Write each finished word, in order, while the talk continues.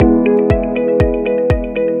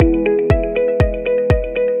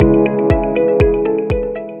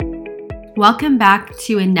Welcome back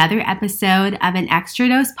to another episode of an Extra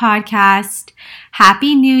Dose podcast.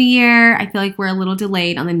 Happy New Year. I feel like we're a little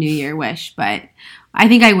delayed on the New Year wish, but I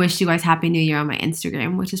think I wished you guys Happy New Year on my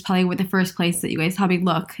Instagram, which is probably the first place that you guys probably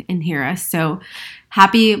look and hear us. So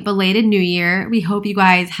happy belated New Year. We hope you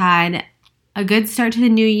guys had a good start to the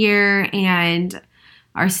new year and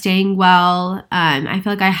are staying well. I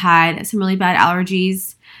feel like I had some really bad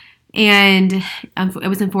allergies. And it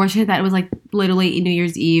was unfortunate that it was like literally New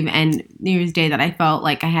Year's Eve and New Year's Day that I felt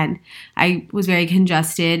like I was very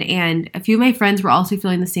congested. And a few of my friends were also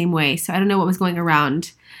feeling the same way. So I don't know what was going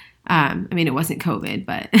around. It wasn't COVID,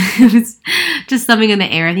 but it was just something in the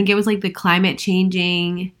air. I think it was like the climate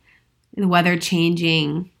changing, the weather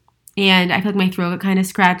changing. And I feel like my throat got kind of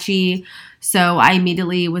scratchy. So I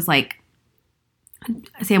immediately was like,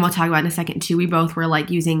 Sam will talk about in a second too. We both were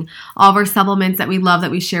like using all of our supplements that we love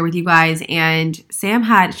that we share with you guys. And Sam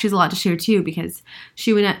she has a lot to share too because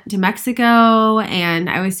she went to Mexico and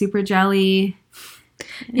I was super jelly.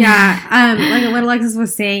 Yeah. Like what Alexis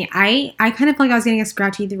was saying, I kind of felt like I was getting a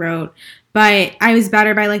scratchy throat, but I was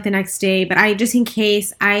better by like the next day. But just in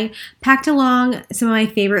case, I packed along some of my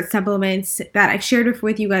favorite supplements that I've shared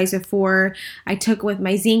with you guys before. I took with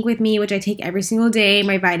my zinc with me, which I take every single day,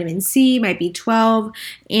 my vitamin C, my B12,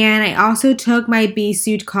 and I also took my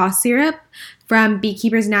Bee-Soothe cough syrup from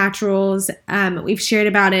Beekeepers Naturals. We've shared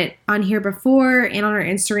about it on here before and on our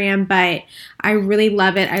Instagram, but I really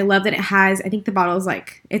love it. I love that it has, I think the bottle is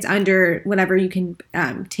like, it's under whatever you can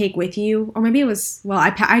take with you. Or maybe it was, well,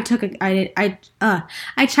 I checked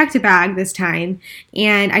a bag this time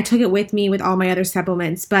and I took it with me with all my other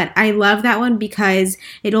supplements. But I love that one because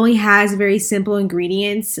it only has very simple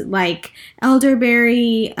ingredients like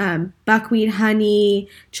elderberry, buckwheat honey,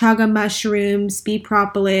 chaga mushrooms, bee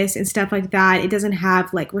propolis, and stuff like that. It doesn't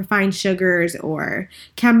have like refined sugars or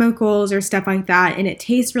chemicals or stuff like that, and it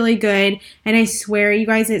tastes really good. And I swear, you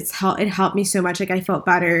guys, it helped me so much. Like I felt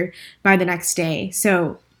better by the next day.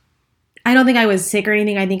 So I don't think I was sick or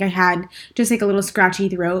anything. I think I had just like a little scratchy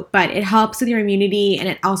throat, but it helps with your immunity and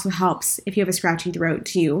it also helps if you have a scratchy throat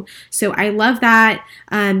too. So I love that.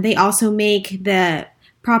 They also make the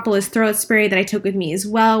propolis throat spray that I took with me as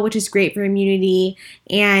well, which is great for immunity.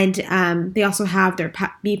 And they also have their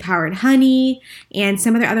bee-powered honey and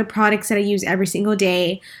some of their other products that I use every single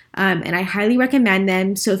day. And I highly recommend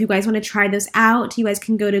them. So if you guys want to try those out, you guys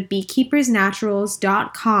can go to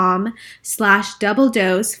beekeepersnaturals.com/double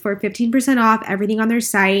dose for 15% off everything on their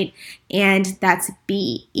site. And that's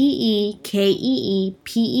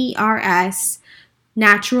BEEKEEPERS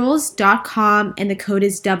naturals.com, and the code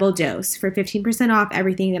is double dose for 15% off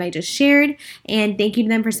everything that I just shared. And thank you to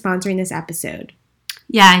them for sponsoring this episode.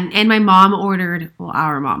 Yeah, and my mom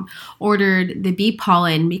our mom ordered the bee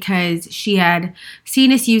pollen because she had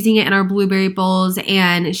seen us using it in our blueberry bowls,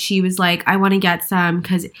 and she was like, I want to get some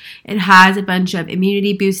because it has a bunch of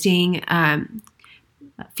immunity boosting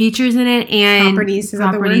features in it and properties.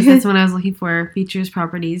 That's what I was looking for. Features,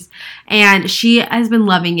 properties. And she has been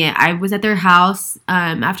loving it. I was at their house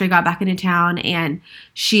after I got back into town, and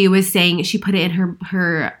she was saying she put it in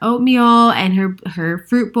her oatmeal and her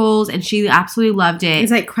fruit bowls, and she absolutely loved it.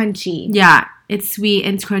 It's like crunchy. Yeah, it's sweet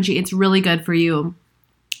and it's crunchy. It's really good for you.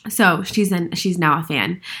 So she's now a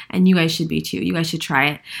fan, and you guys should be too. You guys should try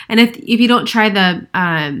it. And if you don't try the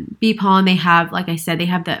bee pollen, they have, like I said, they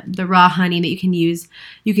have the raw honey that you can use.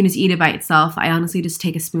 You can just eat it by itself. I honestly just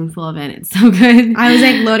take a spoonful of it. It's so good. I was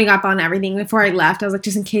like loading up on everything before I left. I was like,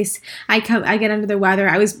 just in case I get under the weather.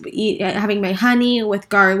 I was having my honey with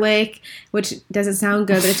garlic, which doesn't sound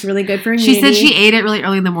good, but it's really good for immunity. She said she ate it really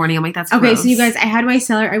early in the morning. I'm like, that's gross. Okay, so you guys, I had my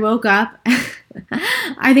celery. I woke up.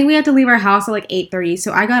 I think we had to leave our house at like 8:30.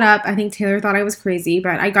 So I got up. I think Taylor thought I was crazy,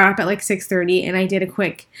 but I got up at like 6:30 and I did a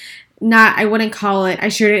quick I wouldn't call it, I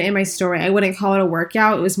shared it in my story, I wouldn't call it a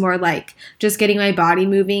workout. It was more like just getting my body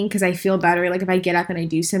moving because I feel better. Like if I get up and I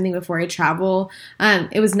do something before I travel,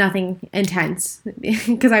 it was nothing intense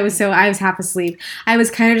because I was half asleep. I was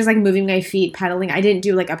kind of just like moving my feet, pedaling. I didn't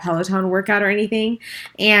do like a Peloton workout or anything.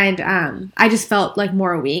 And I just felt like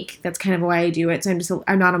more awake. That's kind of why I do it. So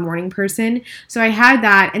I'm not a morning person. So I had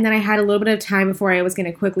that. And then I had a little bit of time before I was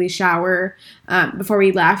going to quickly shower before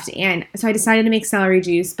we left. And so I decided to make celery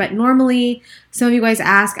juice. But normally, some of you guys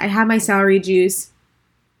ask, I have my celery juice,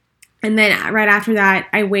 and then right after that,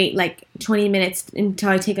 I wait like 20 minutes until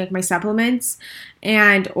I take like my supplements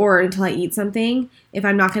or until I eat something. If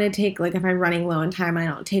I'm not going to take, like if I'm running low on time, I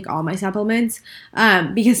don't take all my supplements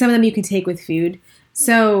because some of them you can take with food.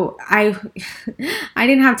 So I I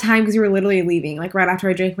didn't have time because we were literally leaving like right after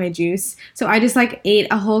I drank my juice. So I just like ate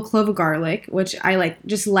a whole clove of garlic, which I like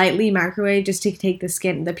just lightly microwave just to take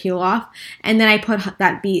the peel off, and then I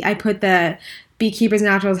put the Beekeeper's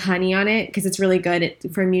Naturals honey on it because it's really good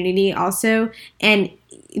for immunity also. And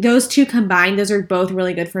those two combined, those are both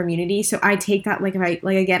really good for immunity. So I take that like if I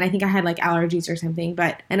like again, I think I had like allergies or something,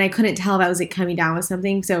 and I couldn't tell if I was like coming down with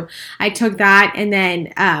something. So I took that and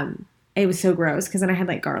then it was so gross because then I had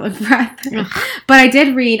like garlic breath. But I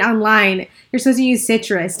did read online you're supposed to use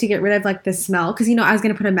citrus to get rid of like the smell because I was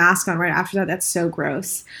gonna put a mask on right after that. That's so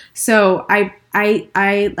gross. So I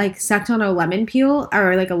like sucked on a lemon peel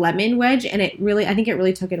or like a lemon wedge, and I think it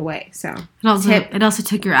really took it away. So it also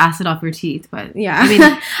took your acid off your teeth, but yeah, I mean,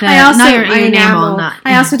 not your enamel.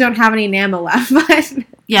 I also don't have any enamel left. But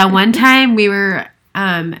yeah, one time we were.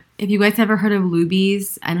 If you guys ever heard of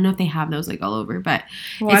Luby's, I don't know if they have those like all over, but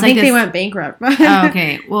I think they went bankrupt. Oh,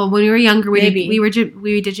 okay. Well, when we were younger, we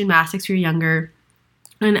did gymnastics. We were younger,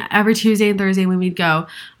 and every Tuesday and Thursday when we'd go,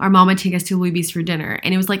 our mom would take us to Luby's for dinner,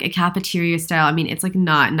 and it was like a cafeteria style. I mean, it's like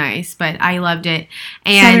not nice, but I loved it.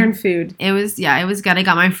 And Southern food. It was good. I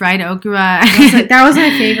got my fried okra. That was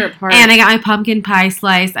my favorite part. And I got my pumpkin pie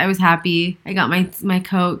slice. I was happy. I got my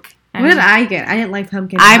Coke. What did I get? I didn't like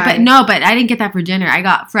pumpkin pie. But I didn't get that for dinner. I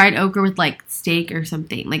got fried okra with like steak or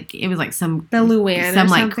something. Like it was like some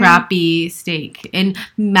like crappy steak and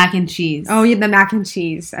mac and cheese. Oh yeah, the mac and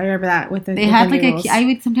cheese. I remember that They had like I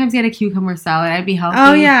would sometimes get a cucumber salad. I'd be healthy.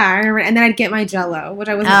 Oh yeah, I remember. And then I'd get my Jello, which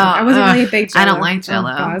I wasn't really a big Jello. I don't like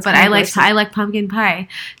Jello, but I like pumpkin pie.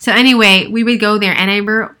 So anyway, we would go there, and I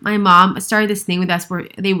remember my mom started this thing with us where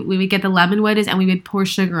we would get the lemon wedges and we would pour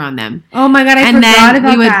sugar on them. Oh my god, I forgot about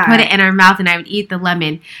that. We would put it in our mouth, and I would eat the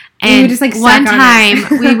lemon. And just, like, one time,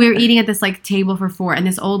 we were eating at this like table for 4, and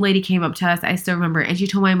this old lady came up to us. I still remember, and she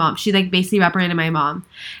told my mom. She like basically reprimanded my mom,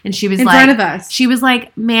 and she was in front of us. She was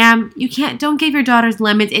like, "Ma'am, don't give your daughters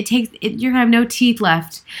lemons. You're gonna have no teeth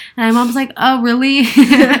left." And my mom was like, "Oh, really?"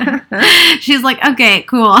 She's like, "Okay,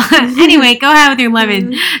 cool. Anyway, go ahead with your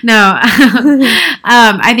lemon." No,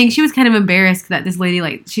 I think she was kind of embarrassed that this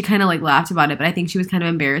lady she kind of laughed about it, but I think she was kind of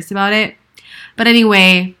embarrassed about it. But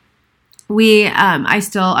anyway. I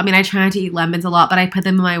try not to eat lemons a lot, but I put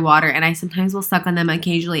them in my water, and I sometimes will suck on them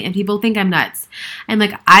occasionally, and people think I'm nuts. I'm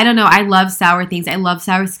like, I don't know. I love sour things. I love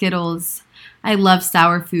sour Skittles. I love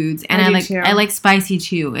sour foods, and I like spicy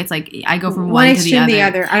too. It's like I go from one to the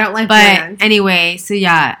other. I don't like bland. But anyway, so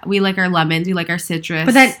yeah, we like our lemons. We like our citrus.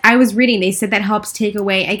 But that I was reading, they said that helps take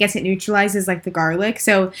away. I guess it neutralizes like the garlic.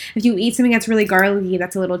 So if you eat something that's really garlicky,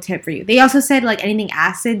 that's a little tip for you. They also said like anything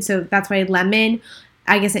acid, so that's why lemon.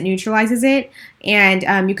 I guess it neutralizes it,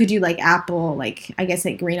 and you could do like apple, like I guess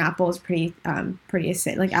like green apple is pretty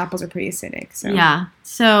acidic. Like apples are pretty acidic. So yeah.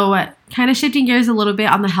 So kind of shifting gears a little bit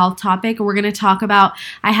on the health topic, we're going to talk about.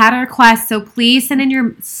 I had a request, so please send in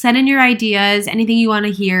your ideas, anything you want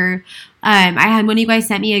to hear. I had one of you guys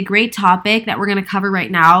sent me a great topic that we're going to cover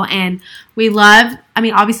right now, and we love. I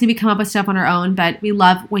mean, obviously we come up with stuff on our own, but we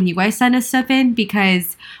love when you guys send us stuff in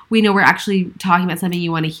because we know we're actually talking about something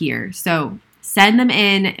you want to hear. So. Send them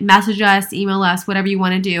in, message us, email us, whatever you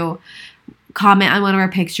want to do. Comment on one of our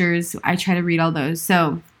pictures. I try to read all those.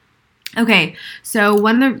 So, okay. So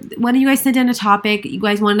one of you guys sent in a topic. You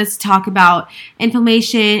guys wanted us to talk about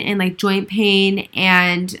inflammation and like joint pain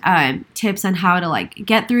and tips on how to like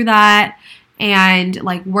get through that and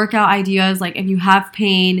like workout ideas like if you have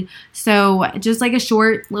pain. So just like a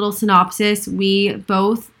short little synopsis, we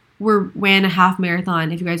both ran a half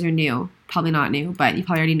marathon. If you guys are new, probably not new, but you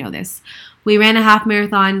probably already know this. We ran a half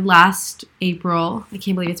marathon last April. I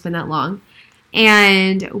can't believe it's been that long.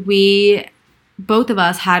 And both of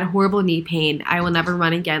us had horrible knee pain. I will never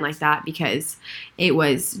run again like that because it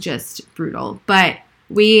was just brutal. But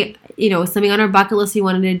something on our bucket list we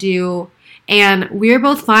wanted to do. And we were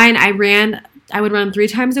both fine. I would run 3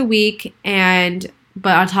 times a week.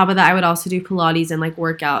 But on top of that, I would also do Pilates and like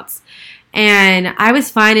workouts. And I was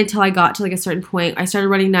fine until I got to like a certain point. I started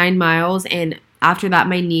running 9 miles, and after that,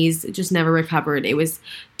 my knees just never recovered. It was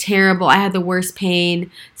terrible. I had the worst pain.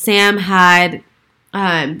 Sam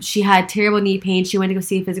she had terrible knee pain. She went to go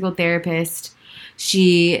see a physical therapist.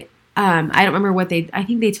 I don't remember I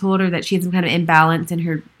think they told her that she had some kind of imbalance in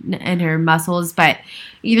her muscles. But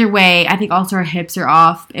either way, I think also her hips are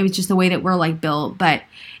off. It was just the way that we're like built. But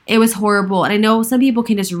it was horrible. And I know some people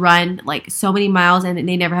can just run like so many miles and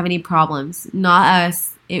they never have any problems. Not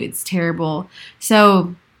us. It's terrible.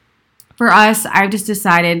 So For us, I've just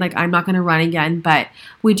decided, like, I'm not going to run again, but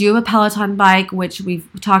we do have a Peloton bike, which we've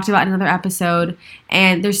talked about in another episode,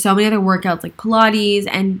 and there's so many other workouts like Pilates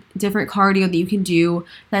and different cardio that you can do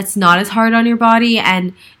that's not as hard on your body.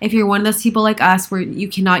 And if you're one of those people like us where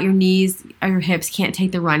your knees or your hips can't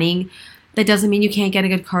take the running, that doesn't mean you can't get a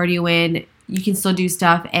good cardio in. You can still do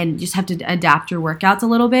stuff and just have to adapt your workouts a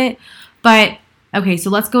little bit. But, okay,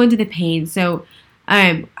 so let's go into the pain. So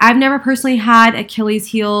I've never personally had Achilles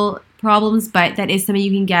heel problems, but that is something you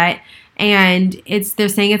can get, and they're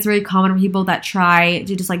saying it's very common for people that try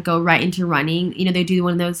to just like go right into running. They do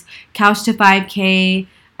one of those couch to 5K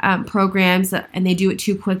programs, and they do it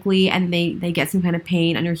too quickly, and they get some kind of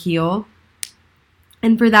pain on your heel.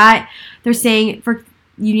 And for that, they're saying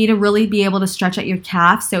you need to really be able to stretch out your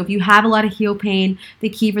calf. So if you have a lot of heel pain, the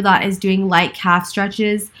key for that is doing light calf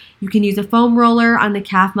stretches. You can use a foam roller on the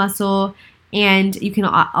calf muscle, and you can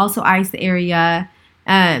also ice the area.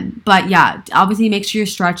 But yeah, obviously make sure you're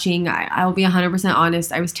stretching. I will be 100%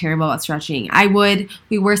 honest. I was terrible at stretching.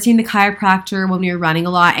 We were seeing the chiropractor when we were running a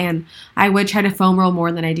lot, and I would try to foam roll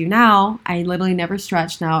more than I do now. I literally never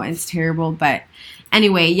stretch now. It's terrible. But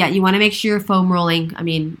anyway, yeah, you want to make sure you're foam rolling. I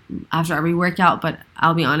mean, after every workout, but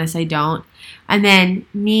I'll be honest, I don't. And then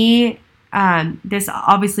this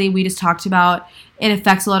obviously we just talked about, it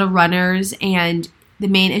affects a lot of runners, and the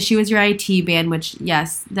main issue is your IT band, which,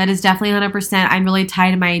 yes, that is definitely 100%. I'm really tied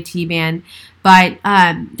to my IT band. But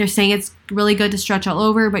they're saying it's really good to stretch all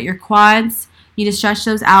over. But your quads, you need to stretch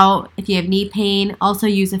those out. If you have knee pain, also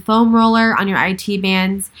use a foam roller on your IT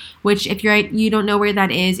bands, which if you don't know where that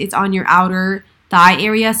is, it's on your outer thigh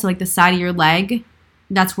area, so like the side of your leg.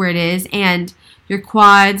 That's where it is. And your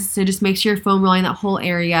quads, so just make sure you're foam rolling that whole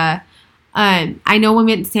area. I know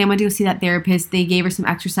when Sam went to go see that therapist, they gave her some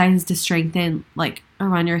exercises to strengthen, like,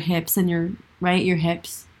 around your hips and your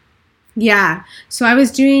hips. Yeah. So I was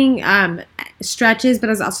doing stretches, but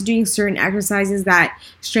I was also doing certain exercises that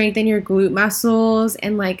strengthen your glute muscles.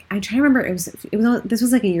 And like, I'm trying to remember, this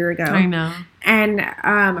was like a year ago. I know. And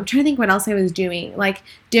I'm trying to think what else I was doing. Like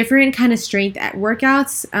different kind of strength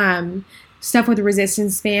workouts. Stuff with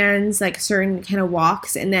resistance bands, like certain kind of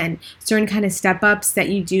walks, and then certain kind of step ups that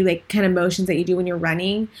you do, like kind of motions that you do when you're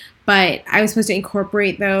running. But I was supposed to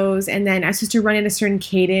incorporate those, and then I was supposed to run in a certain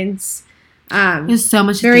cadence. There's so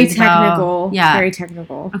much very technical. Yeah, very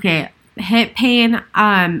technical. Okay, hip pain.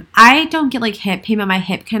 I don't get like hip pain, but my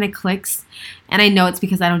hip kind of clicks, and I know it's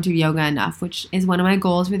because I don't do yoga enough, which is one of my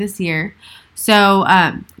goals for this year. So,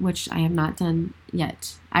 which I have not done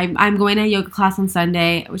yet. I'm going to a yoga class on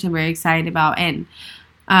Sunday, which I'm very excited about. And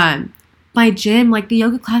my gym, like the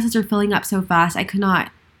yoga classes are filling up so fast. I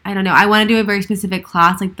don't know. I want to do a very specific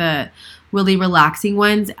class, like the really relaxing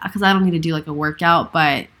ones, because I don't need to do like a workout.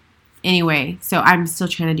 But anyway, so I'm still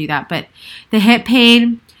trying to do that. But the hip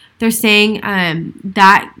pain, they're saying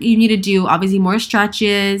that you need to do obviously more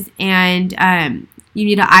stretches, and you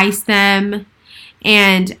need to ice them.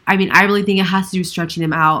 And, I mean, I really think it has to do with stretching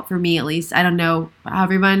them out, for me at least. I don't know how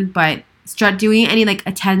everyone, but doing any, like,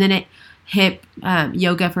 a 10-minute hip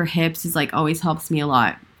yoga for hips is, like, always helps me a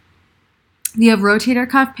lot. If you have rotator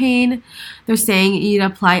cuff pain, they're saying you need to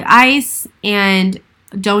apply ice and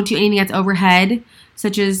don't do anything that's overhead,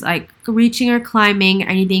 such as, like, reaching or climbing, or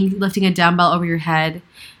anything, lifting a dumbbell over your head.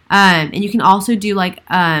 And you can also do, like,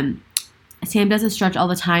 Sam does a stretch all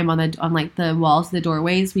the time on the walls of the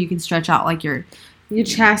doorways, where you can stretch out, like, your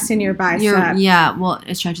chest and your bicep.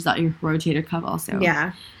 It stretches out your rotator cuff also.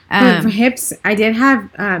 Yeah. For hips, I did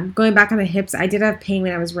have, going back on the hips, I did have pain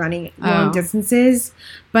when I was running long distances,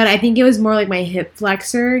 but I think it was more like my hip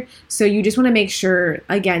flexor. So you just want to make sure,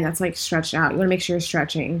 again, that's like stretched out. You want to make sure you're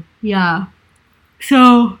stretching. Yeah.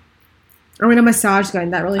 So. Or when a massage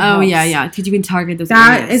gun, that really helps. Oh, yeah. Because you can target those areas.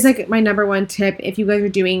 That is like my number one tip if you guys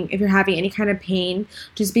if you're having any kind of pain,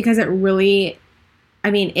 just because it really, I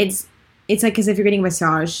mean, it's like as if you're getting a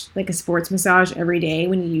massage, like a sports massage every day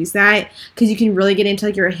when you use that, because you can really get into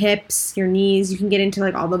like your hips, your knees, you can get into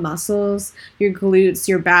like all the muscles, your glutes,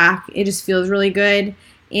 your back. It just feels really good.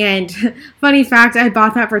 And funny fact, I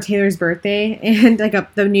bought that for Taylor's birthday, and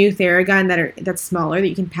like the new Theragun that's smaller that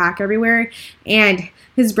you can pack everywhere. And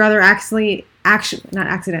his brother actually gave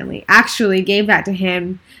that to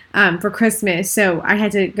him for Christmas. So I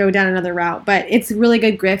had to go down another route, but it's a really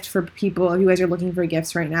good gift for people who guys are looking for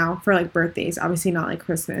gifts right now for like birthdays. Obviously not like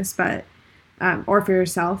Christmas, but or for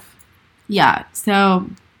yourself. Yeah. So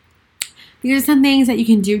these are some things that you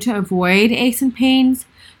can do to avoid aches and pains.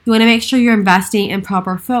 You want to make sure you're investing in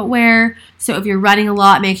proper footwear. So if you're running a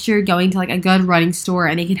lot, make sure you're going to like a good running store,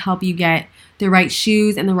 and they can help you get the right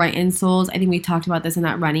shoes and the right insoles. I think we talked about this in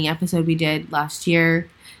that running episode we did last year.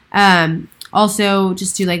 Also,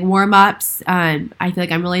 just do like warm-ups. I feel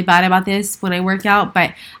like I'm really bad about this when I work out,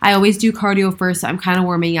 but I always do cardio first, so I'm kind of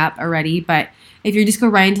warming up already. But if you just go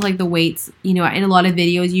right into like the weights, in a lot of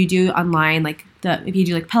videos you do online, like if you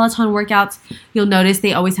do like Peloton workouts, you'll notice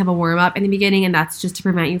they always have a warm-up in the beginning, and that's just to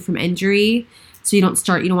prevent you from injury. So you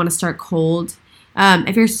don't want to start cold.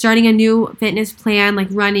 If you're starting a new fitness plan, like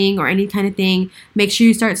running or any kind of thing, make sure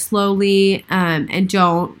you start slowly and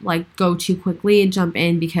don't like go too quickly and jump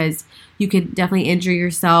in, because you could definitely injure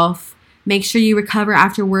yourself. Make sure you recover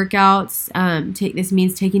after workouts. This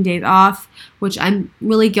means taking days off, which I'm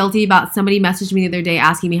really guilty about. Somebody messaged me the other day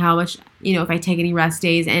asking me how much, if I take any rest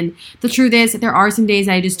days. And the truth is, there are some days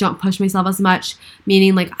I just don't push myself as much,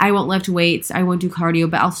 meaning like I won't lift weights, I won't do cardio,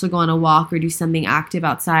 but I'll still go on a walk or do something active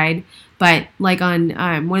outside. But like on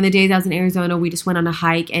one of the days I was in Arizona, we just went on a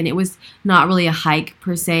hike, and it was not really a hike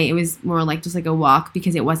per se. It was more like just like a walk,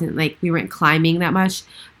 because it wasn't like we weren't climbing that much.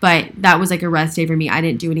 But that was like a rest day for me. I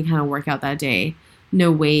didn't do any kind of workout that day,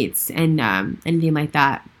 no weights and anything like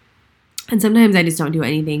that. And sometimes I just don't do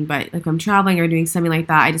anything. But like if I'm traveling or doing something like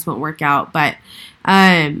that, I just won't work out. But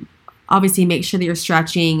obviously make sure that you're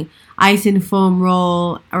stretching, ice and foam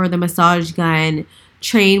roll or the massage gun.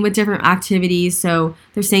 Train with different activities. So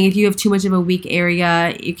they're saying if you have too much of a weak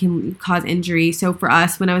area, it can cause injury. So for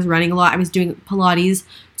us, when I was running a lot, I was doing Pilates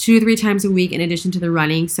 2 to 3 times a week in addition to the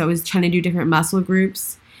running. So I was trying to do different muscle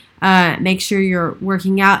groups. Make sure you're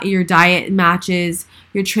working out, your diet matches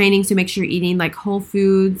your training. So make sure you're eating like whole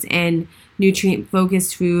foods and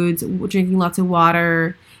nutrient-focused foods, drinking lots of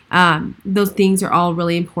water. Those things are all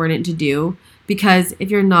really important to do, because if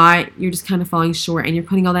you're not, you're just kind of falling short, and you're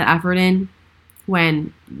putting all that effort in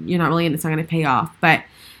when you're not really, it's not going to pay off. But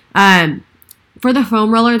for the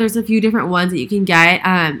foam roller, there's a few different ones that you can get.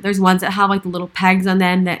 There's ones that have like the little pegs on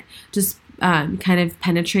them that just kind of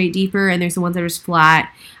penetrate deeper, and there's the ones that are just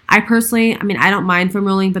flat. I personally, I don't mind foam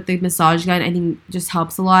rolling, but the massage gun I think just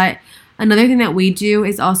helps a lot. Another thing that we do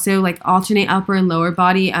is also like alternate upper and lower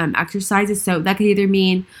body exercises. So that could either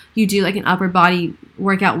mean you do like an upper body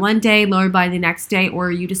workout one day, lower body the next day,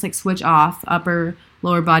 or you just like switch off upper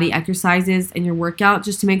lower body exercises in your workout,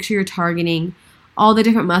 just to make sure you're targeting all the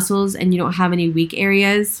different muscles and you don't have any weak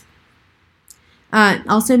areas.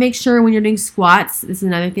 Also make sure when you're doing squats, this is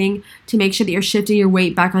another thing, to make sure that you're shifting your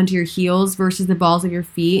weight back onto your heels versus the balls of your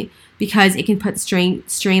feet, because it can put strain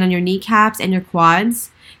on your kneecaps and your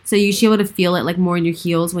quads. So you should be able to feel it like more in your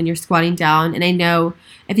heels when you're squatting down. And I know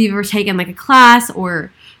if you've ever taken like a class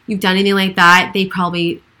or you've done anything like that, they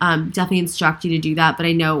probably definitely instruct you to do that. But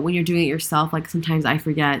I know when you're doing it yourself, like sometimes I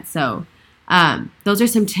forget. So those are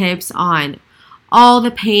some tips on all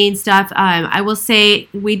the pain stuff. I will say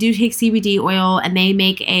we do take CBD oil, and they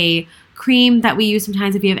make a cream that we use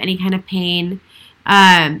sometimes if you have any kind of pain.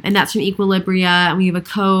 And that's from Equilibria. And we have a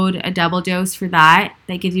code, a double dose for that.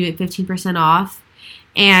 That gives you 15% off.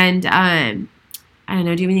 And I don't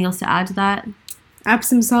know, do you have anything else to add to that?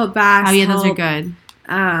 Epsom salt baths. Oh yeah, those are good.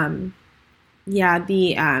 Yeah,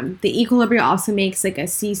 the Equilibria also makes like a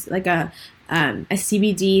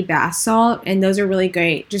CBD bath salt, and those are really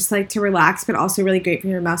great, just like to relax, but also really great for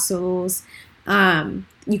your muscles. You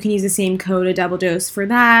can use the same code, a double dose for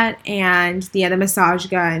that, and the massage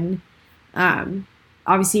gun.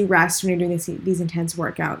 Obviously, rest when you're doing these intense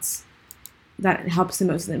workouts. That helps the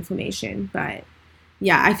most with inflammation, but.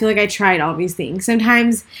 Yeah, I feel like I tried all these things.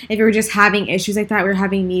 Sometimes if you're just having issues like that, we're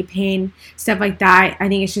having knee pain, stuff like that, I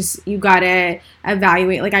think it's just, you gotta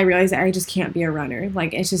evaluate. Like I realized that I just can't be a runner.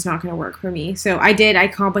 Like it's just not gonna work for me. So I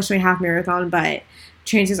accomplished my half marathon, but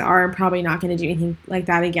chances are I'm probably not going to do anything like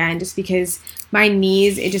that again, just because my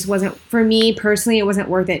knees, it just wasn't, for me personally, it wasn't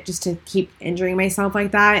worth it just to keep injuring myself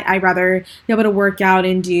like that. I'd rather be able to work out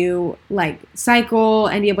and do like cycle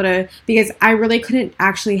and be able to, because I really couldn't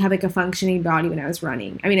actually have like a functioning body when I was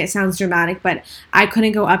running. I mean, it sounds dramatic, but I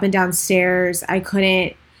couldn't go up and down stairs. I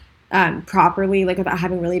couldn't properly, like without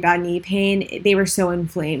having really bad knee pain. They were so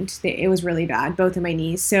inflamed. It was really bad, both of my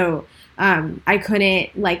knees. So I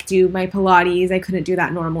couldn't like do my Pilates. I couldn't do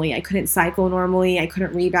that normally. I couldn't cycle normally. I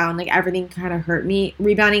couldn't rebound. Like everything kind of hurt me.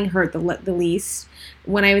 Rebounding hurt the least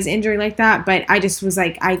when I was injured like that. But I just was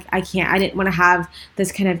like, I can't. I didn't want to have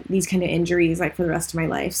these kind of injuries like for the rest of my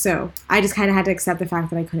life. So I just kind of had to accept the fact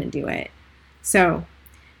that I couldn't do it. So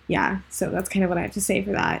yeah. So that's kind of what I have to say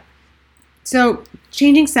for that. So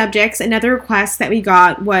changing subjects, another request that we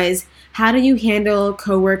got was, how do you handle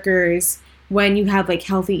coworkers when you have like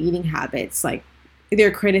healthy eating habits, like their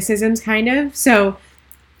criticisms kind of? So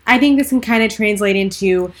I think this can kind of translate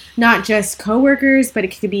into not just coworkers, but it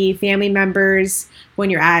could be family members when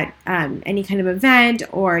you're at any kind of event,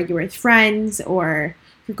 or you're with friends, or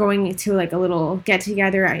you're going to like a little get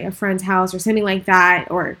together at a friend's house or something like that,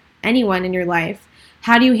 or anyone in your life,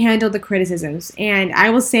 how do you handle the criticisms? And I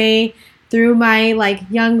will say, through my like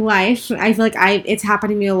young life, I feel like it's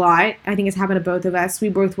happened to me a lot. I think it's happened to both of us. We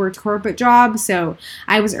both worked corporate jobs, so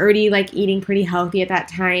I was already like eating pretty healthy at that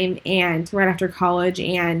time and right after college.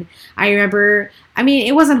 And I remember, I mean,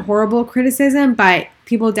 it wasn't horrible criticism, but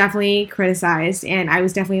people definitely criticized, and I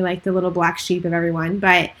was definitely like the little black sheep of everyone.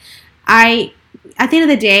 But at the end of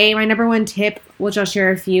the day, my number one tip, which I'll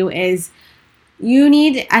share a few, is at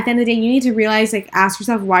the end of the day, you need to realize, like, ask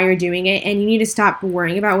yourself why you're doing it, and you need to stop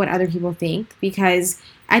worrying about what other people think, because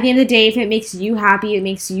at the end of the day, if it makes you happy, it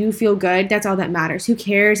makes you feel good, that's all that matters. Who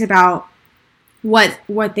cares about what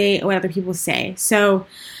other people say? So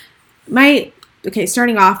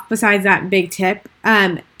starting off, besides that big tip,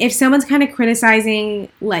 if someone's kind of criticizing,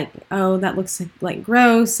 like, oh, that looks like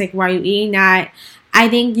gross, like, why are you eating that? I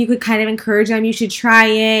think you could kind of encourage them. You should try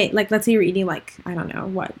it. Like, let's say you're eating, like, I don't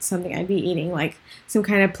know something I'd be eating, like some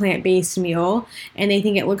kind of plant-based meal, and they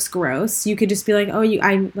think it looks gross. You could just be like, oh,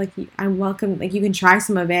 I'm welcome. Like, you can try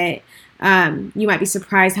some of it. You might be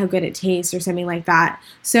surprised how good it tastes or something like that.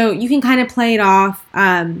 So you can kind of play it off.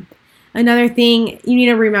 Another thing you need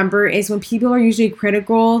to remember is when people are usually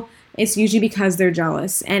critical, it's usually because they're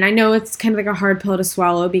jealous. And I know it's kind of like a hard pill to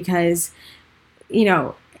swallow because,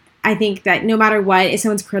 I think that no matter what, if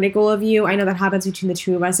someone's critical of you, I know that happens between the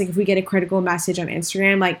two of us. Like, if we get a critical message on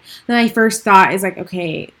Instagram, like, then my first thought is like,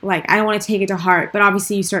 okay, like, I don't want to take it to heart. But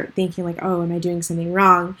obviously you start thinking like, oh, am I doing something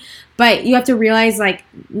wrong? But you have to realize, like,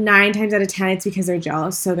 9 times out of 10, it's because they're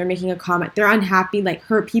jealous. So they're making a comment. They're unhappy, like,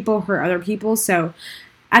 hurt other people. So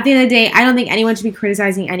at the end of the day, I don't think anyone should be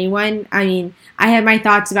criticizing anyone. I mean, I have my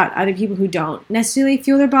thoughts about other people who don't necessarily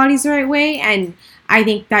feel their bodies the right way, and I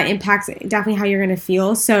think that impacts definitely how you're going to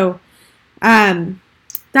feel. So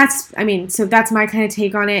that's my kind of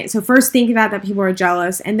take on it. So first think about that people are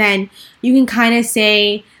jealous, and then you can kind of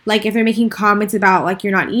say, like, if they're making comments about, like,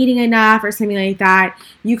 you're not eating enough or something like that,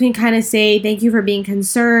 you can kind of say, thank you for being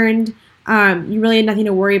concerned. You really have nothing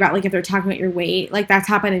to worry about, like, if they're talking about your weight. Like, that's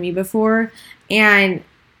happened to me before. And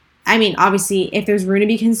I mean, obviously, if there's room to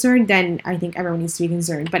be concerned, then I think everyone needs to be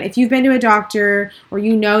concerned. But if you've been to a doctor or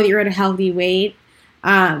you know that you're at a healthy weight,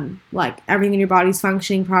 like, everything in your body's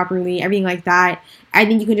functioning properly, everything like that, I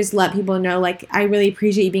think you can just let people know, like, I really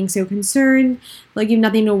appreciate you being so concerned. Like, you have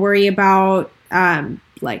nothing to worry about.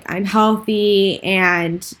 Like, I'm healthy,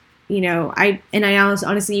 and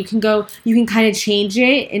honestly, you can kind of change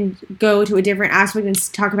it and go to a different aspect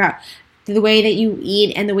and talk about the way that you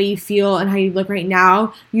eat and the way you feel and how you look right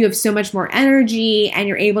now. You have so much more energy, and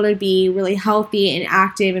you're able to be really healthy and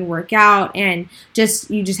active and work out, and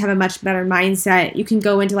you just have a much better mindset. You can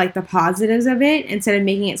go into, like, the positives of it instead of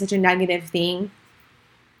making it such a negative thing.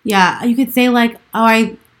 Yeah, you could say, like,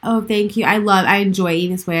 thank you. I enjoy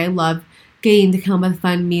eating this way. I love getting to come up with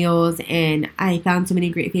fun meals, and I found so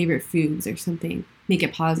many great favorite foods or something. Make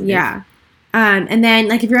it positive. Yeah. And then,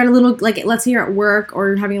 like, if you're at a little, like, let's say you're at work or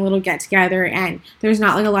you're having a little get together and there's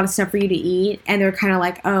not, like, a lot of stuff for you to eat, and they're kind of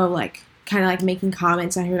like, oh, like, kind of like making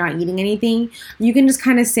comments on you're not eating anything, you can just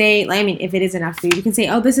kind of say, like, I mean, if it is enough food, you can say,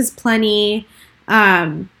 oh, this is plenty,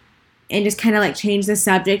 and just kind of, like, change the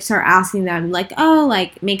subject, start asking them, like, oh,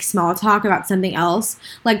 like, make small talk about something else,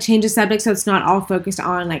 like, change the subject so it's not all focused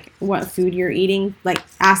on, like, what food you're eating, like,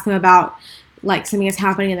 ask them about, like, something that's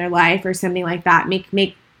happening in their life or something like that,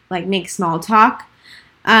 make small talk.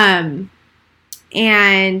 And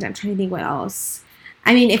I'm trying to think what else.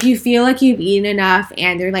 I mean, if you feel like you've eaten enough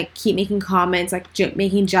and they're, like, keep making comments, like,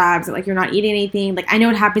 making jabs at, like, you're not eating anything. Like, I know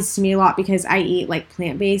it happens to me a lot because I eat, like,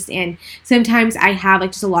 plant-based, and sometimes I have,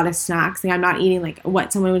 like, just a lot of snacks. Like, I'm not eating, like,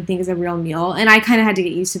 what someone would think is a real meal, and I kind of had to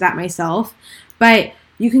get used to that myself. But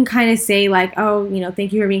you can kind of say, like, oh,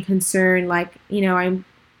 thank you for being concerned. Like,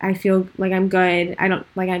 I feel like I'm good.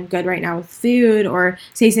 I'm good right now with food, or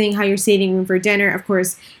say something how you're saving room for dinner. Of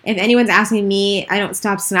course, if anyone's asking me, I don't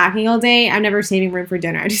stop snacking all day. I'm never saving room for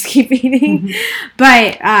dinner. I just keep eating. Mm-hmm.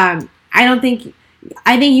 But I think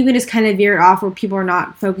you can just kind of veer it off where people are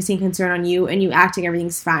not focusing concern on you and you act like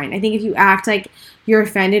everything's fine. I think if you act like you're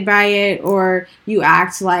offended by it, or you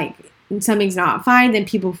act like something's not fine, then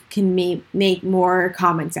people can make more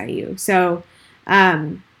comments at you. So,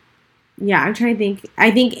 yeah, I'm trying to think.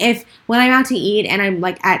 I think when I'm out to eat and I'm,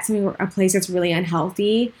 like, at a place that's really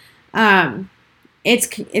unhealthy,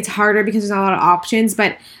 it's harder because there's not a lot of options.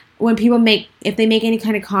 But when people if they make any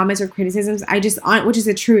kind of comments or criticisms, which is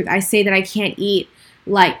the truth, I say that I can't eat,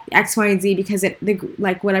 like, X, Y, and Z because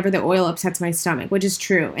whatever the oil upsets my stomach, which is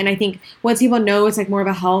true. And I think once people know it's, like, more of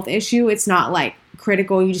a health issue, it's not, like,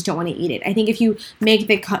 critical, you just don't want to eat it. I think if you make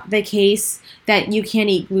the case that you can't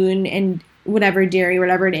eat gluten and whatever dairy,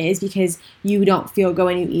 whatever it is, because you don't feel good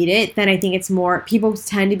when you eat it, then I think it's more, people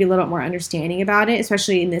tend to be a little bit more understanding about it,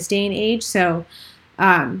 especially in this day and age. So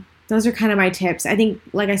those are kind of my tips. I think,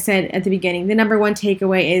 like I said at the beginning, the number one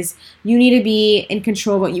takeaway is you need to be in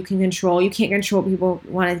control of what you can control. You can't control what people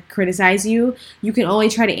want to criticize you. You can only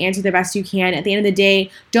try to answer the best you can. At the end of the day,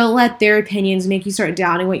 don't let their opinions make you start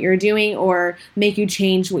doubting what you're doing or make you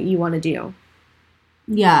change what you want to do.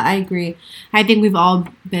 Yeah, I agree. I think we've all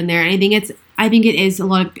been there. And I think it is a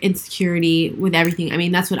lot of insecurity with everything. I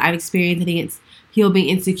mean, that's what I've experienced. I think it's people being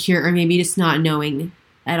insecure or maybe just not knowing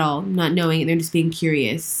at all, not knowing, and they're just being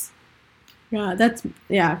curious.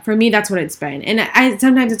 Yeah, for me, that's what it's been. And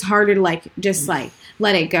sometimes it's harder to just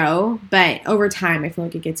let it go, but over time, I feel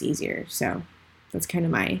like it gets easier. So that's kind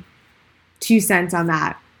of my 2 cents on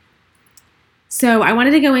that. So I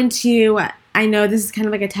wanted to go into, I know this is kind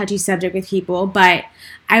of like a touchy subject with people, but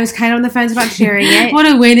I was kind of on the fence about sharing it. What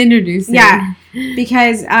a way to introduce it. Yeah,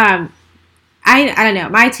 because I don't know.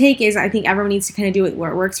 My take is I think everyone needs to kind of do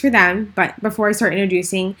what works for them. But before I start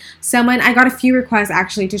introducing someone, I got a few requests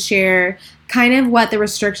actually to share kind of what the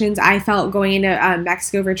restrictions I felt going into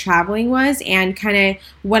Mexico for traveling was, and kind of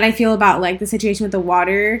what I feel about the situation with the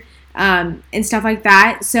water and stuff like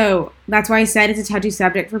that. So that's why I said it's a touchy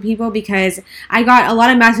subject for people, because I got a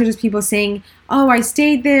lot of messages, people saying, oh, I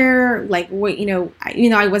stayed there, even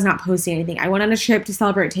though I was not posting anything. I went on a trip to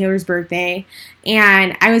celebrate Taylor's birthday,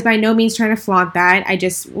 and I was by no means trying to flaunt that. I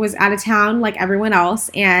just was out of town like everyone else.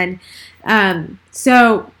 And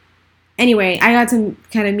so anyway, I got some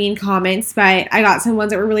kind of mean comments, but I got some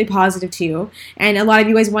ones that were really positive too. And a lot of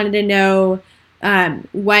you guys wanted to know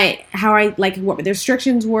what the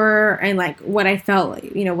restrictions were and what I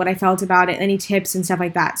felt about it, any tips and stuff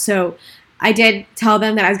like that. So I did tell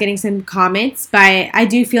them that I was getting some comments, but I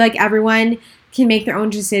do feel like everyone can make their own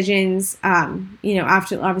decisions.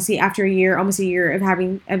 After almost a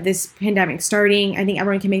year of this pandemic starting, I think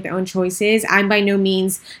everyone can make their own choices. I'm by no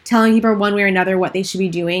means telling people one way or another what they should be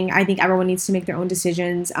doing. I think everyone needs to make their own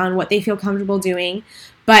decisions on what they feel comfortable doing.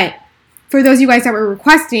 But for those of you guys that were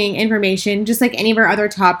requesting information, just like any of our other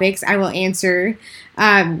topics, I will answer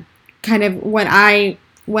kind of what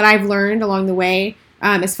I've learned along the way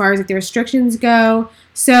as far as the restrictions go.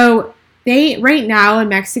 So right now in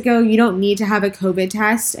Mexico, you don't need to have a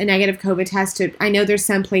negative COVID test. I know there's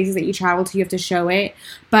some places that you travel to, you have to show it.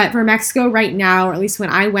 But for Mexico right now, or at least when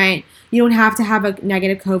I went, you don't have to have a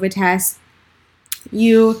negative COVID test.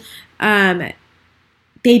 They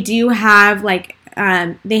do have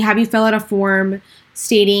they have you fill out a form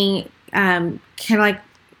stating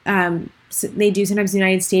they do sometimes in the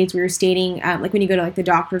United States where you're stating when you go to the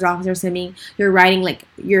doctor's office or something, you're writing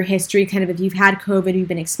your history, kind of if you've had COVID, you've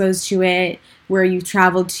been exposed to it, where you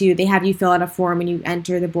traveled to. They have you fill out a form when you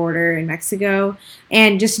enter the border in Mexico.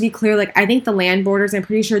 And just to be clear, I think the land borders, I'm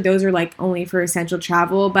pretty sure those are only for essential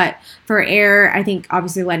travel, but for air, I think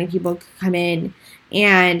obviously letting people come in.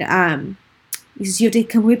 And you have to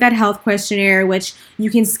complete that health questionnaire, which you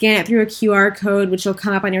can scan it through a QR code, which will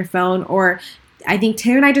come up on your phone. Or I think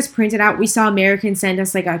Taylor and I just printed out, we saw American send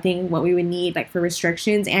us a thing, what we would need for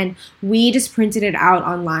restrictions. And we just printed it out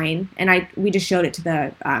online, and we just showed it to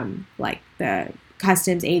the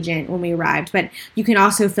customs agent when we arrived. But you can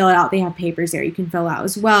also fill it out. They have papers there you can fill out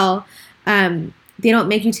as well. They don't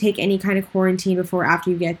make you take any kind of quarantine before or after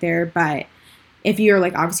you get there, but if you're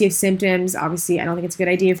obviously have symptoms, obviously I don't think it's a good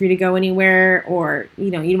idea for you to go anywhere, or you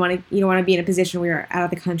don't want to be in a position where you're out of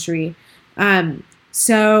the country.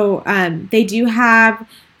 So they do have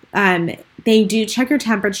they do check your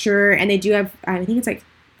temperature, and they do have I think it's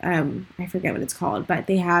I forget what it's called, but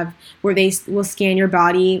they have where they will scan your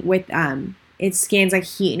body with it scans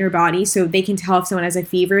heat in your body, so they can tell if someone has a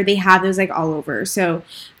fever. They have those all over. So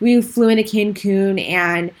we flew into Cancun,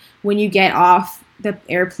 and when you get off the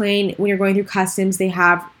airplane, when you're going through customs, they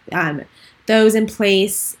have those in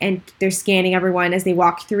place, and they're scanning everyone as they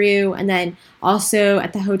walk through. And then also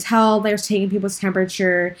at the hotel, they're taking people's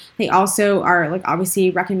temperature. They also are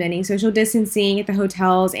obviously recommending social distancing at the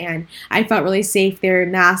hotels, and I felt really safe there,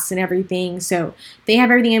 masks and everything. So they have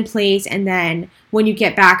everything in place. And then when you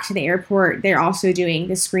get back to the airport, they're also doing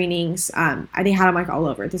the screenings. They had them all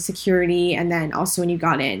over, the security, and then also when you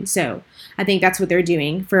got in. So I think that's what they're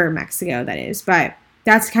doing for Mexico, that is. But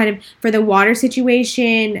that's kind of for the water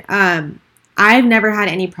situation. I've never had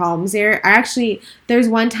any problems there. There's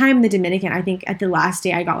one time in the Dominican, I think at the last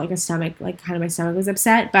day I got a stomach, kind of my stomach was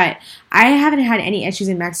upset, but I haven't had any issues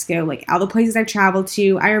in Mexico. All the places I've traveled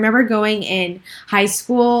to, I remember going in high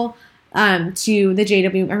school, to the JW.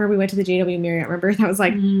 I remember we went to the JW Marriott. Remember that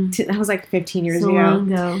was like 15 years so ago.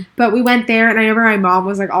 long ago. But we went there, and I remember my mom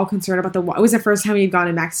was like all concerned about the. It was the first time we had gone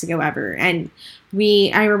to Mexico ever, and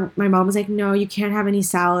I remember my mom was like, "No, you can't have any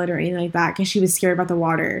salad or anything like that," because she was scared about the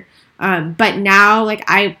water. But now, like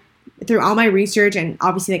through all my research and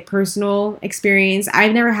obviously like personal experience,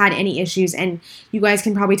 I've never had any issues, and you guys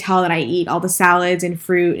can probably tell that I eat all the salads and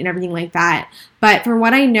fruit and everything like that. But from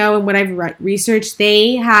what I know and what I've researched,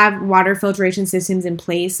 they have water filtration systems in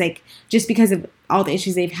place, like just because of all the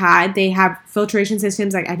issues they've had. They have filtration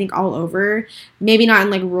systems, like I think all over, maybe not in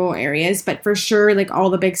like rural areas, but for sure like all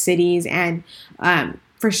the big cities and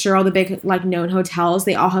for sure all the big like known hotels,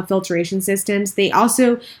 they all have filtration systems. They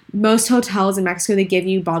also, most hotels in Mexico, they give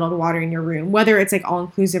you bottled water in your room, whether it's like all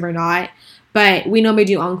inclusive or not. But we normally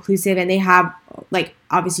do all inclusive, and they have like,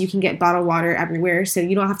 obviously you can get bottled water everywhere, so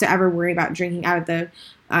you don't have to ever worry about drinking out of the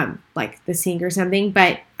like the sink or something.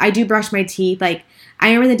 But I do brush my teeth. Like I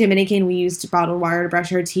remember in the Dominican we used bottled water to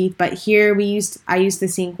brush our teeth, but here I use the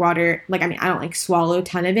sink water. Like, I mean, I don't like swallow a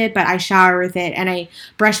ton of it, but I shower with it and I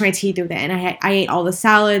brush my teeth with it, and I ate all the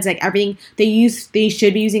salads, like everything. They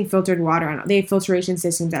should be using filtered water. They have filtration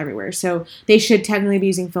systems everywhere, so they should technically be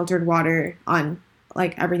using filtered water on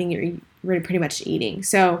like everything you're pretty much eating.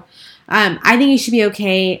 So I think you should be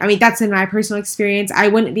okay. I mean, that's in my personal experience. I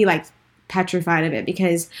wouldn't be like petrified of it,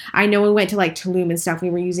 because I know when we went to like Tulum and stuff, we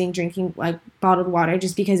were drinking like bottled water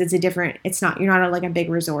just because you're not at like a big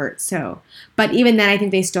resort. So, but even then I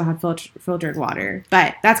think they still have filtered water.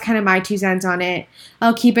 But that's kind of my 2 cents on it.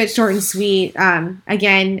 I'll keep it short and sweet.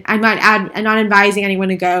 Again, I'm not advising anyone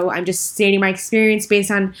to go. I'm just stating my experience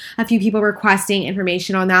based on a few people requesting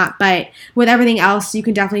information on that. But with everything else, you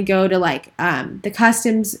can definitely go to like the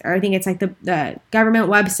customs, or I think it's like the government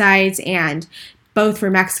websites, and both for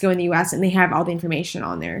Mexico and the US, and they have all the information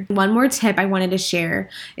on there. One more tip I wanted to share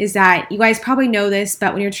is that you guys probably know this,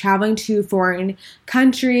 but when you're traveling to foreign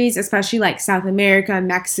countries, especially like South America,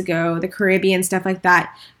 Mexico, the Caribbean, stuff like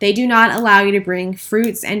that, they do not allow you to bring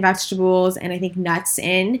fruits and vegetables and I think nuts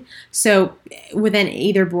in, so within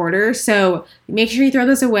either border. So make sure you throw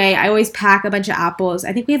those away. I always pack a bunch of apples.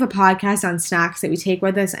 I think we have a podcast on snacks that we take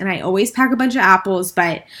with us, and I always pack a bunch of apples,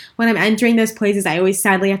 but when I'm entering those places, I always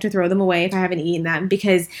sadly have to throw them away if I haven't eaten them,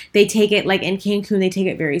 because they take it, like in Cancun, they take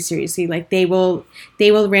it very seriously. Like they will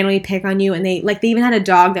randomly pick on you, and they even had a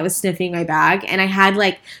dog that was sniffing my bag, and I had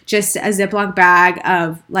like just a Ziploc bag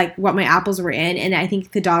of like what my apples were in, and I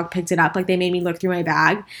think the dog picked it up. Like they made me look through my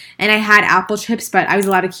bag, and I had apple chips, but I was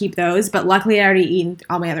allowed to keep those, but luckily I already eaten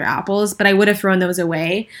all my other apples, but I would have thrown those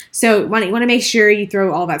away. So you want to make sure you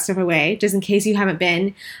throw all that stuff away, just in case you haven't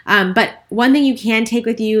been. But one thing you can take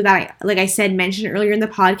with you that like I said, mentioned earlier in the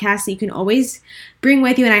podcast, that you can always bring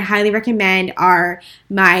with you, and I highly recommend, are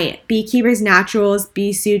my Beekeepers Naturals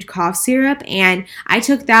Bee Soothed Cough Syrup. And I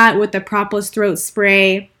took that with the Propolis Throat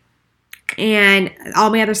Spray and all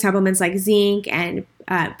my other supplements like zinc and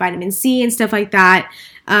vitamin C and stuff like that.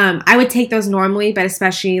 I would take those normally, but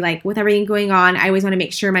especially like with everything going on, I always want to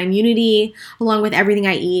make sure my immunity, along with everything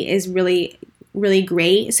I eat, is really, really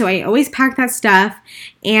great. So I always pack that stuff.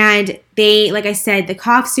 And like I said, the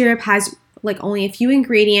cough syrup has like only a few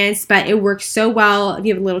ingredients, but it works so well if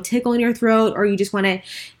you have a little tickle in your throat, or you just want to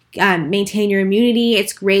maintain your immunity.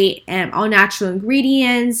 It's great, all natural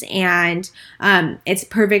ingredients, and it's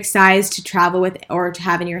perfect size to travel with or to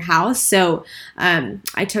have in your house. So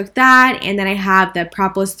I took that, and then I have the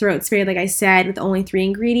Propolis Throat Spray, like I said, with only 3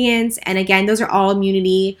 ingredients. And again, those are all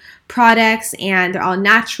immunity products, and they're all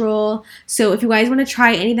natural. So if you guys want to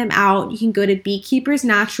try any of them out, you can go to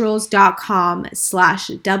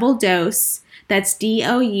beekeepersnaturals.com/double dose. That's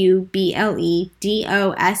DOUBLEDOSE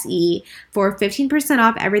for 15%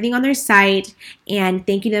 off everything on their site. And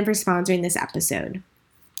thank you to them for sponsoring this episode.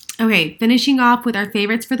 Okay, finishing off with our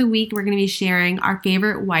favorites for the week, we're going to be sharing our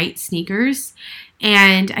favorite white sneakers.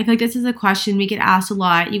 And I feel like this is a question we get asked a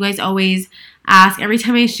lot. You guys always ask every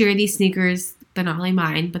time I share these sneakers. They're not only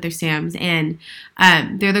mine, but they're Sam's. And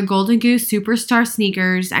they're the Golden Goose Superstar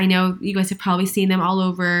sneakers. I know you guys have probably seen them all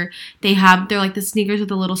over. They're like the sneakers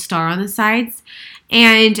with a little star on the sides.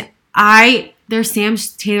 And they're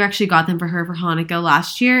Sam's. Taylor actually got them for her for Hanukkah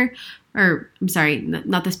last year. Or, I'm sorry,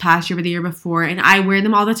 not this past year, but the year before. And I wear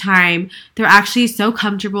them all the time. They're actually so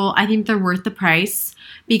comfortable. I think they're worth the price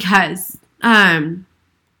because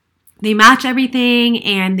they match everything,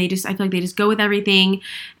 and I feel like they just go with everything,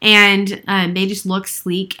 and they just look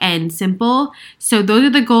sleek and simple. So those are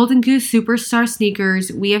the Golden Goose Superstar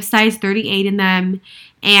sneakers. We have size 38 in them,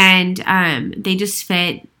 and they just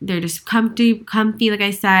fit. They're just comfy, like I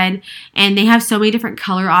said, and they have so many different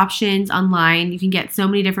color options online. You can get so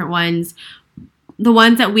many different ones. the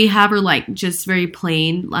ones that we have are like just very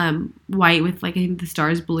plain white with like I think the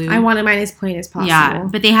stars blue. I wanted mine as plain as possible. Yeah,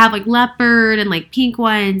 but they have like leopard and like pink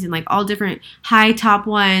ones and like all different high top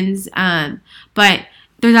ones. But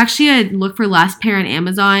there's actually a look for less pair on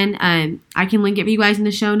Amazon. I can link it for you guys in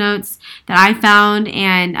the show notes that I found,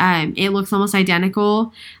 and it looks almost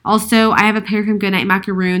identical. Also, I have a pair from Goodnight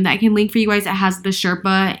Macaroon that I can link for you guys that has the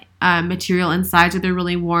Sherpa material inside, so they're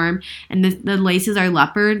really warm, and the laces are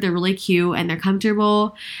leopard. They're really cute and they're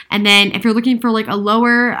comfortable. And then if you're looking for like a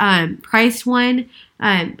lower priced one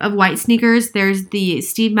of white sneakers, there's the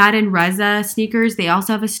Steve Madden Reza sneakers. They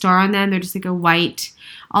also have a star on them. They're just like a white,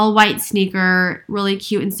 all white sneaker, really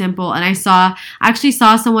cute and simple. And I actually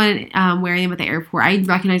saw someone wearing them at the airport. I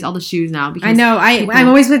recognize all the shoes now because I know. I'm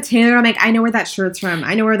always with Taylor. I'm like, I know where that shirt's from.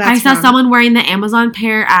 I know where that's from. I saw someone wearing the Amazon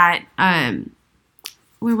pair at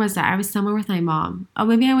where was that? I was somewhere with my mom. Oh,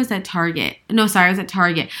 maybe I was at Target. No, sorry, I was at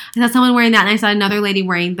Target. I saw someone wearing that, and I saw another lady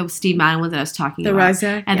wearing the Steve Madden ones that I was talking about. The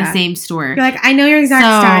Reza? At the same store. You're like, I know your exact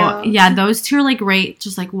style. Yeah, those two are like great,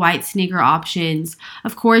 just like white sneaker options.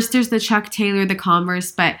 Of course, there's the Chuck Taylor, the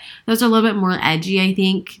Converse, but those are a little bit more edgy, I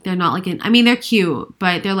think. They're not like they're cute,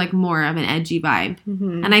 but they're like more of an edgy vibe.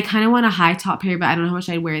 Mm-hmm. And I kind of want a high top pair, but I don't know how much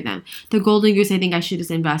I'd wear them. The Golden Goose, I think I should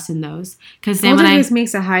just invest in those. Because then Golden Goose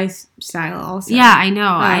makes a high style also. Yeah, I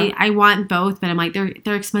know. I want both, but I'm like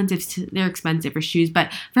they're expensive. They're expensive for shoes,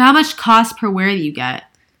 but for how much cost per wear that you get?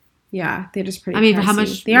 Yeah, they're just pretty. Pricey. For how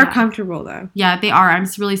much they are comfortable though. Yeah, they are. I'm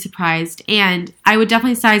really surprised, and I would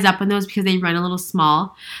definitely size up on those because they run a little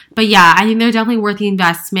small. But yeah, I think they're definitely worth the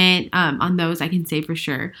investment on those. I can say for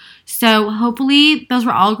sure. So hopefully those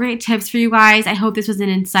were all great tips for you guys. I hope this was an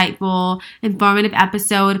insightful, informative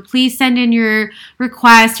episode. Please send in your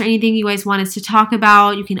requests or anything you guys want us to talk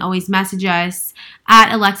about. You can always message us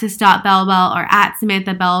at alexis.bellbell or at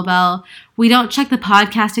Samantha Bellbell. We don't check the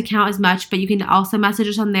podcast account as much, but you can also message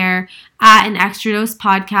us on there at an Extra Dose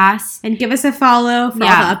Podcast. And give us a follow for all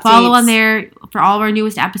the updates. Follow on there for all of our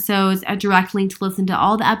newest episodes, a direct link to listen to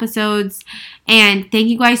all the episodes. And thank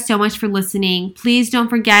you guys so much for listening. Please don't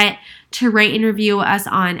forget to rate and review us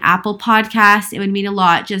on Apple Podcasts. It would mean a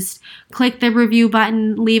lot. Just click the review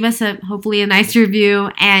button, leave us hopefully a nice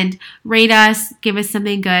review, and rate us, give us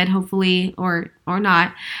something good, hopefully, or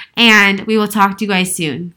not. And we will talk to you guys soon.